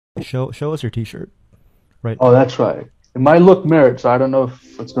Show us your T-shirt, right? Oh, that's right. It might look mirrored, so I don't know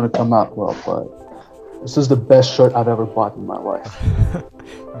if it's gonna come out well, but this is the best shirt I've ever bought in my life.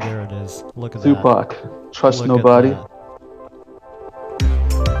 There it is. Look at that. Tupac, trust Look at nobody. that.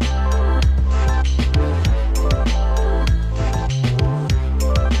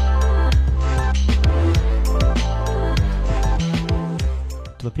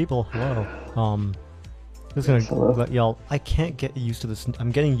 To the people, hello. Just gonna Yes, hello. let y'all. I can't get used to this.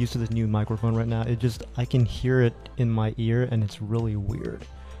 I'm getting used to this new microphone right now. I can hear it in my ear, and it's really weird.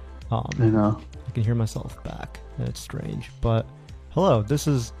 You Um, know, I can hear myself back, and it's strange. But hello, this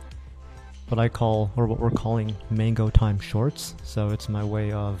is what I call, or what we're calling, Mango Time Shorts. So it's my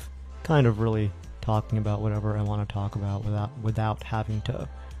way of kind of really talking about whatever I want to talk about without having to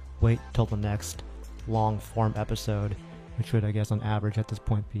wait till the next long form episode, which would, I guess, on average at this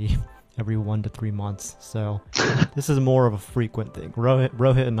point be every 1 to 3 months. So this is more of a frequent thing.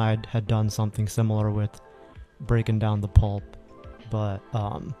 Rohit and I had done something similar with breaking down the pulp, but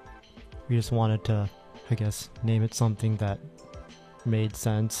we just wanted to, I guess, name it something that made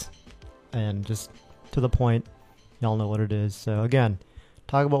sense and just to the point. Y'all know what it is. So again,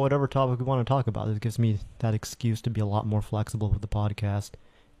 talk about whatever topic we want to talk about. This gives me that excuse to be a lot more flexible with the podcast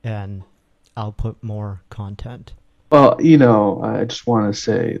and output more content. well, I just want to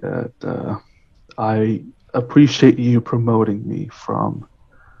say that I appreciate you promoting me from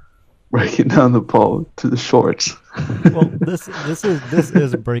breaking down the pole to the shorts. Well, this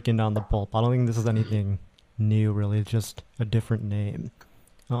is breaking down the pulp. I don't think this is anything new, really. It's just a different name.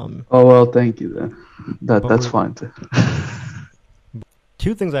 Um, Oh well, thank you then. That but that's we're fine too.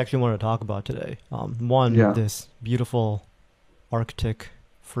 two things I actually wanted to talk about today. One, Yeah. this beautiful Arctic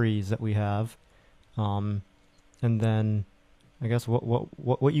freeze that we have, um, and then I guess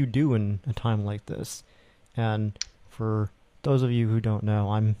what you do in a time like this. And for those of you who don't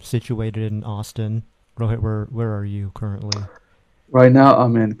know, I'm situated in Austin. Rohit, where are you currently? Right now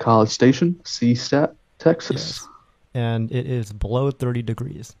I'm in College Station, CStat, Texas. Yes. And it is below 30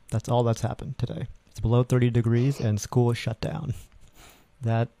 degrees. That's all that's happened today. It's below 30 degrees and school is shut down.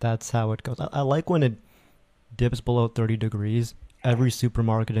 That's how it goes. I like when it dips below 30 degrees. Every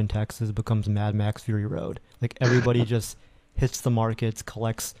supermarket in Texas becomes Mad Max Fury Road. Like everybody just hits the markets,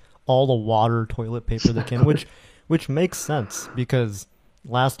 collects all the water, toilet paper they can, which makes sense because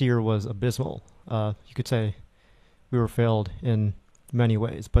last year was abysmal. You could say we were failed in many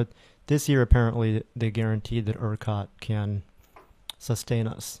ways, but this year apparently they guaranteed that ERCOT can sustain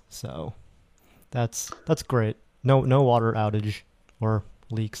us. So that's great. No water outage or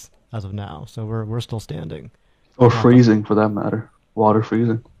leaks as of now. So we're still standing. Or Knock on. freezing for that matter. Water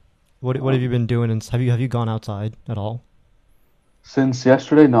freezing. What have you Um, been doing? And have you gone outside at all? since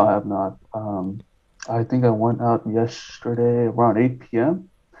yesterday, no, I have not. I think I went out yesterday around 8 p.m.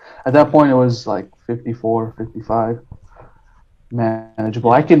 At that point, it was like 54, 55,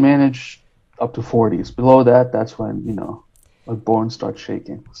 manageable. I Yeah, can manage up to 40s. Below that, that's when, my bones start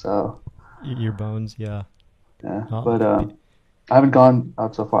shaking. So, your bones. Yeah. yeah. Um, But pe- I haven't gone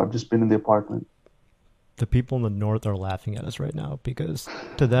out so far. I've just been in the apartment. the people in the north are laughing at us right now because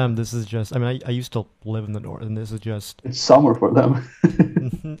to them this is just. I mean, I used to live in the north, and this is just. It's summer for them.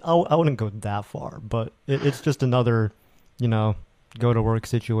 I wouldn't go that far, but it's just another, you know, go to work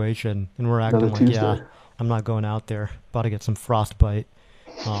situation, and we're Another acting like, yeah, Tuesday. I'm not going out there. About to get some frostbite.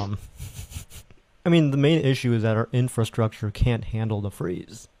 Um, I mean, the main issue is that our infrastructure can't handle the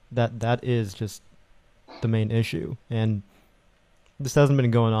freeze. That is just the main issue, and this hasn't been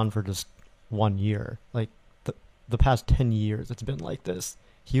going on for just 1 year. Like the past 10 years, it's been like this.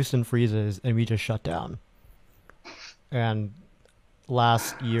 Houston freezes, and we just shut down. And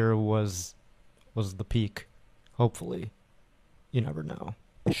last year was the peak. Hopefully, you never know.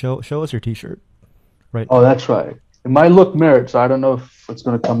 Show us your T-shirt, right? Oh, that's right. It might look mirrored, so I don't know if it's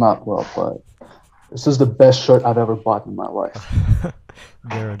going to come out well, but this is the best shirt I've ever bought in my life.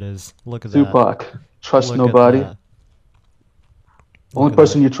 There it is. Look at that. Tupac, trust Look at nobody. that. Only Look at that.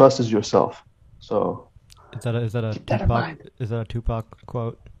 person you trust is yourself. So Is that a keep that in Tupac? mind. Is that a Tupac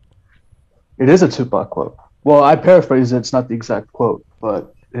quote? It is a Tupac quote. Well, I paraphrase it. It's not the exact quote,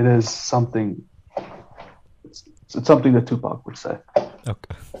 but it is something. It's something that Tupac would say.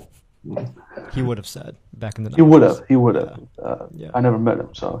 Okay. He would have said back in the He would 90s. have. He would have. Yeah. Yeah. I never met him,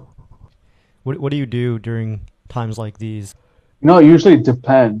 so What do you do during times like these? it usually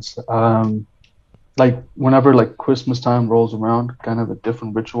depends. Like whenever like Christmas time rolls around, kind of a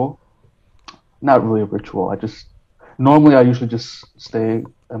different ritual. Not really a ritual. I usually just stay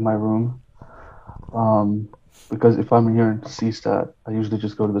in my room. Um, because if I'm here in CStat, I usually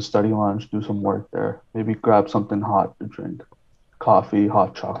just go to the study lounge, do some work there, maybe grab something hot to drink. coffee,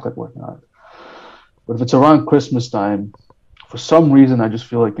 hot chocolate, whatnot. But if it's around Christmas time, for some reason, I just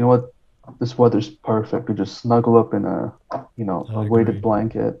feel like, you know what, this weather's perfect to just snuggle up in a I weighted agree.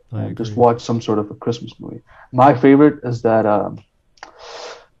 blanket I and just agree. watch some sort of a Christmas movie. My favorite is that I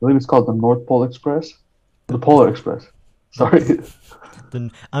believe it's called the North Pole Express, the The, the, Polar Express. Sorry,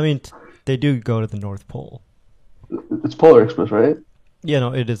 I mean, they do go to the North Pole. it's Polar Express, right? Yeah,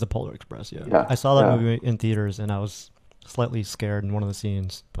 no, it is the Polar Express. Yeah, Yeah, I saw that yeah. movie in theaters, and I was slightly scared in one of the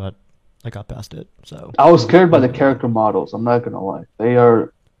scenes, but I got past it, so I was it scared by the wasn't that bad. character models. I'm not gonna lie, they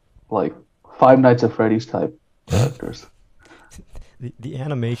are like Five Nights at Freddy's type characters. The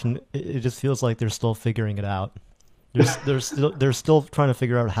animation, it just feels like they're still figuring it out. They're still trying to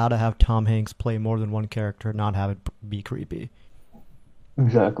figure out how to have Tom Hanks play more than one character, and not have it be creepy.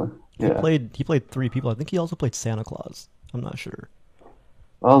 Exactly. He Yeah. played he played three people. I think he also played Santa Claus. I'm not sure.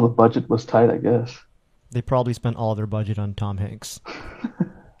 Well, the budget was tight, I guess. They probably spent all their budget on Tom Hanks.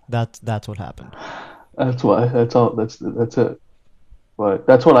 That's what happened. That's why. That's all. That's it. But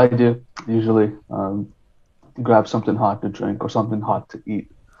that's what I do usually. Grab something hot to drink or something hot to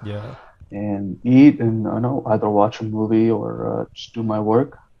eat, Yeah, and eat, and I know either watch a movie or just do my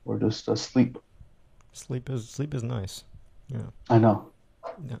work or just sleep. sleep is nice. Yeah, I know.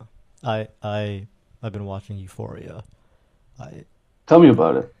 yeah. I've been watching Euphoria. I Tell me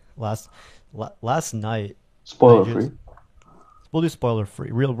about it. last last night I Spoiler just free. we'll do spoiler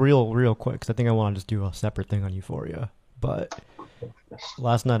free, real quick, because I think I want to just do a separate thing on Euphoria. But Yes.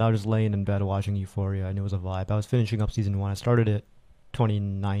 last night I was just laying in bed watching Euphoria, and it was a vibe. I was finishing up season one. I started it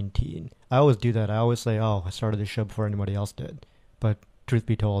 2019. I always do that. I always say, "Oh, I started this show before anybody else did," but truth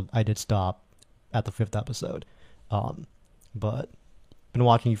be told, I did stop at the fifth episode. Um, but been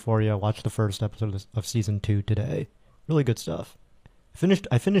watching Euphoria. Watched the first episode of season two today. Really good stuff.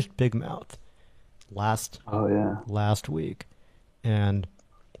 I finished Big Mouth last Oh yeah. last week, and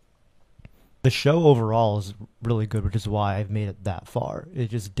the show overall is really good, which is why I've made it that far. It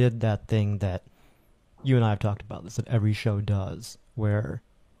just did that thing that you and I have talked about this, that every show does, where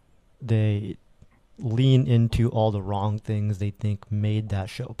they lean into all the wrong things they think made that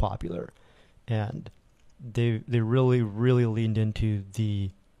show popular, and they really leaned into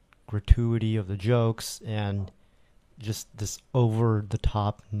the gratuity of the jokes and just this over the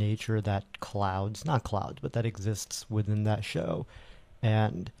top nature that clouds, not clouds, but that exists within that show.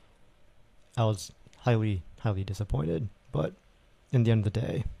 And I was highly disappointed, but in the end of the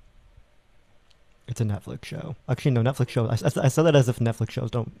day, it's a Netflix show. Actually, no, Netflix shows. I said that as if Netflix shows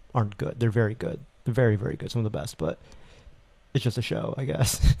aren't good. They're very good. They're very good. Some of the best, but it's just a show, I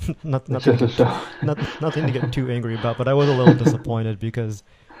guess. It's Nothing to just a get show. nothing to get too angry about. But I was a little disappointed because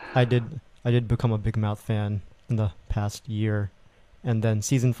I did become a Big Mouth fan in the past year, and then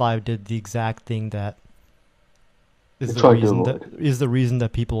season five did the exact thing that They is the tried to reason that avoid. is the reason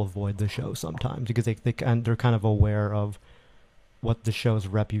that people avoid the show sometimes, because they're kind of aware of what the show's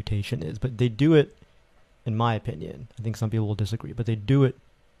reputation is. But they do it, in my opinion. I think some people will disagree, but they do it.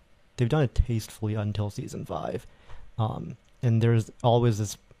 They've done it tastefully until season five, and there's always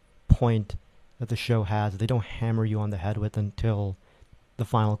this point that the show has that they don't hammer you on the head with until the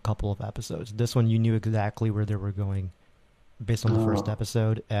final couple of episodes. This one, you knew exactly where they were going based on the first Oh,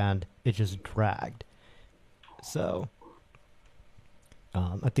 episode, and it just dragged. So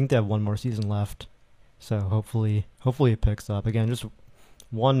I think they have one more season left. So hopefully it picks up again. Just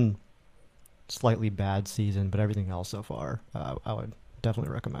one slightly bad season, but everything else so far, I would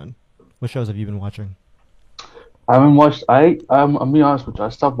definitely recommend. What shows have you been watching? I haven't watched. I'm be honest with you. I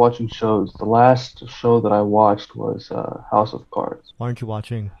stopped watching shows. The last show that I watched was House of Cards. Why aren't you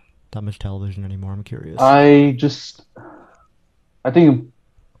watching that much television anymore? I'm curious. I just I think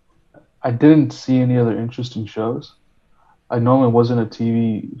I didn't see any other interesting shows. I normally wasn't a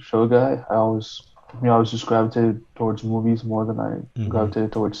TV show guy. I was just gravitated towards movies more than I Mm-hmm.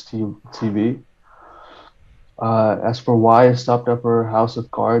 gravitated towards TV. As for why I stopped after House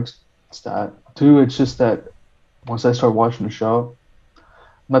of Cards, it's that. Two, it's just that once I start watching the show,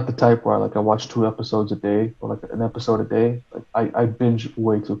 I'm not the type where I watch two episodes a day or like an episode a day. Like I binge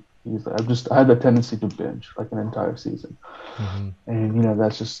way too easily. I had a tendency to binge like an entire season, Mm-hmm. and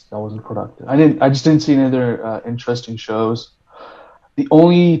that wasn't productive. I just didn't see any other interesting shows. The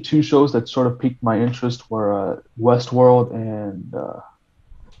only two shows that sort of piqued my interest were Westworld and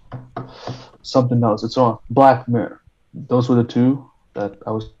something else. It's on Black Mirror. Those were the two that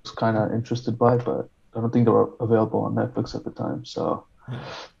I was kind of interested by, but I don't think they were available on Netflix at the time. So Yeah,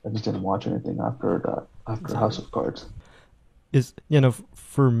 I just didn't watch anything after that, after House exactly. of Cards.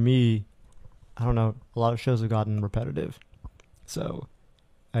 For me, I don't know. A lot of shows have gotten repetitive, so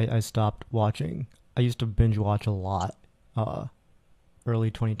I stopped watching. I used to binge watch a lot.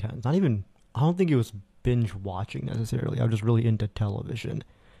 early 2010s. Not even, I don't think it was binge watching necessarily. I was just really into television.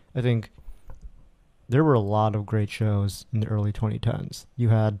 I think there were a lot of great shows in the early 2010s. You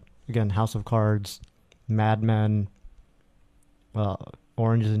had, again, House of Cards, Mad Men,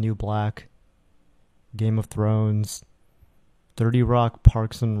 Orange is the New Black, Game of Thrones, 30 Rock,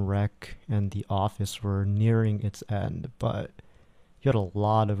 Parks and Rec, and The Office were nearing its end, but you had a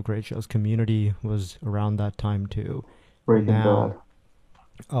lot of great shows. Community was around that time too. Breaking Now, Bad,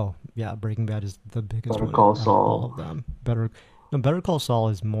 oh yeah, Breaking Bad is the biggest Better one Call out of all Saul. of them. Better Call Saul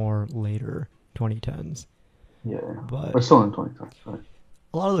is more later 2010s, Yeah, but but still in 2010s, right?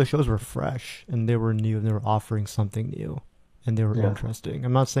 a lot of those shows were fresh and they were new and they were offering something new and they were Yeah, interesting.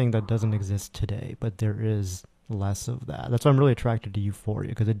 I'm not saying that doesn't exist today, but there is less of that. That's why I'm really attracted to Euphoria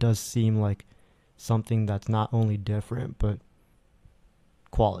because it does seem like something that's not only different but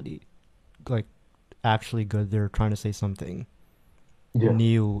quality, like actually good. They're trying to say something yeah.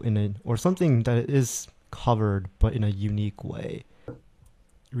 new in a or something that is covered but in a unique way.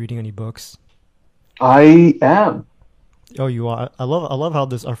 Reading any books? I am. Oh, you are. I love how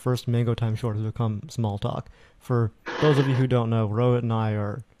this our first Mango Time short has become small talk. For those of you who don't know, Rohit and I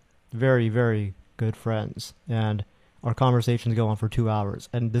are very very good friends, and our conversations go on for 2 hours.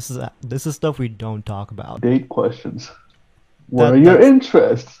 And this is stuff we don't talk about. Date questions. What are That your that's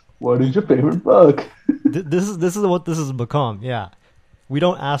interests? What is your favorite book? this is what this has become. Yeah, we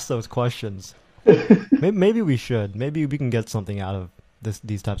don't ask those questions. Maybe we should. Maybe we can get something out of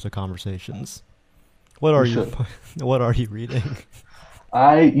these types of conversations. What are We you should. what are you reading?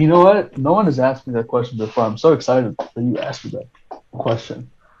 You know what? No one has asked me that question before. I'm so excited that you asked me that question.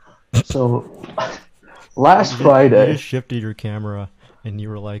 So, last You Friday, just shifted your camera and you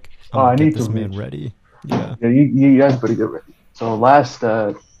were like, oh, I'm gonna I get need to this man reach. ready. Yeah. Yeah, you guys better get ready. So, last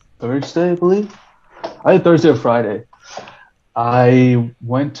Thursday, I believe, either Thursday or Friday, I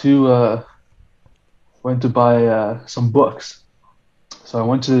went to buy some books. So I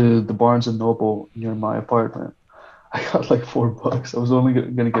went to the Barnes and Noble near my apartment. I got like 4 books. I was only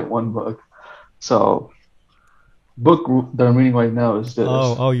gonna get 1 book. So that I'm reading right now is this: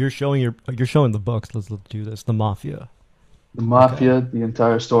 Oh, you're showing the books. Let's do this. The Mafia. The Okay. Mafia, the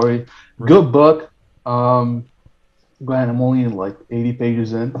entire story. Right. Good book. Um, Granted, I'm only in like 80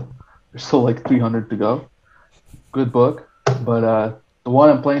 pages in. There's still like 300 to go. Good book, but the one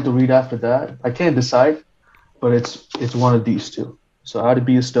I'm planning to read after that, I can't decide, but it's one of these two. So How to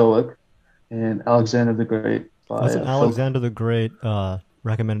Be a Stoic and Alexander the Great by Wasn't Philip. Alexander the Great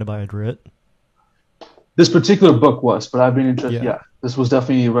recommended by Adrit? This particular book was, but I've been interested. Yeah. Yeah, this was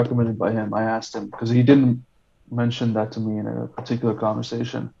definitely recommended by him. I asked him because he didn't mention that to me in a particular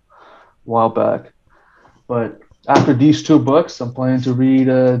conversation a while back. But after these 2 books, I'm planning to read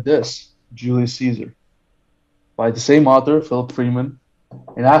this Julius Caesar by the same author, Philip Freeman.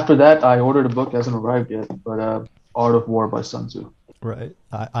 And after that, I ordered a book, hasn't arrived yet, but Art of War by Sun Tzu. Right.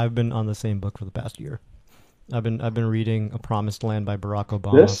 I've been on the same book for the past year. I've been reading A Promised Land by Barack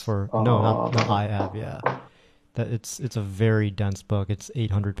Obama This, for no, not I have, yeah. That it's a very dense book. It's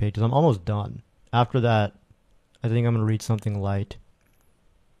 800 pages. I'm almost done. After that, I think I'm gonna read something light.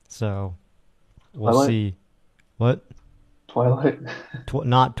 So we'll Twilight, see. What? Twilight.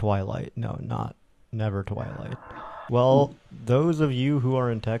 Not Twilight. No, not never Twilight. Well, those of you who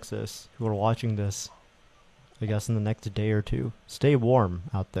are in Texas who are watching this, I guess in the next day or two, stay warm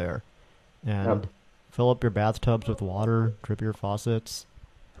out there Yep. and fill up your bathtubs with water, drip your faucets.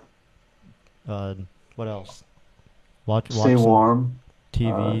 Uh, what else? Stay Watch some warm. Uh,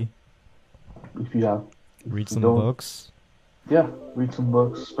 TV, if you have, read if you some don't, books, yeah, read some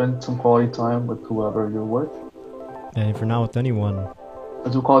books, spend some quality time with whoever you're with. and if you're not with anyone,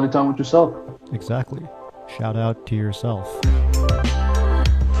 Spend some quality time with yourself. exactly. Shout out to yourself.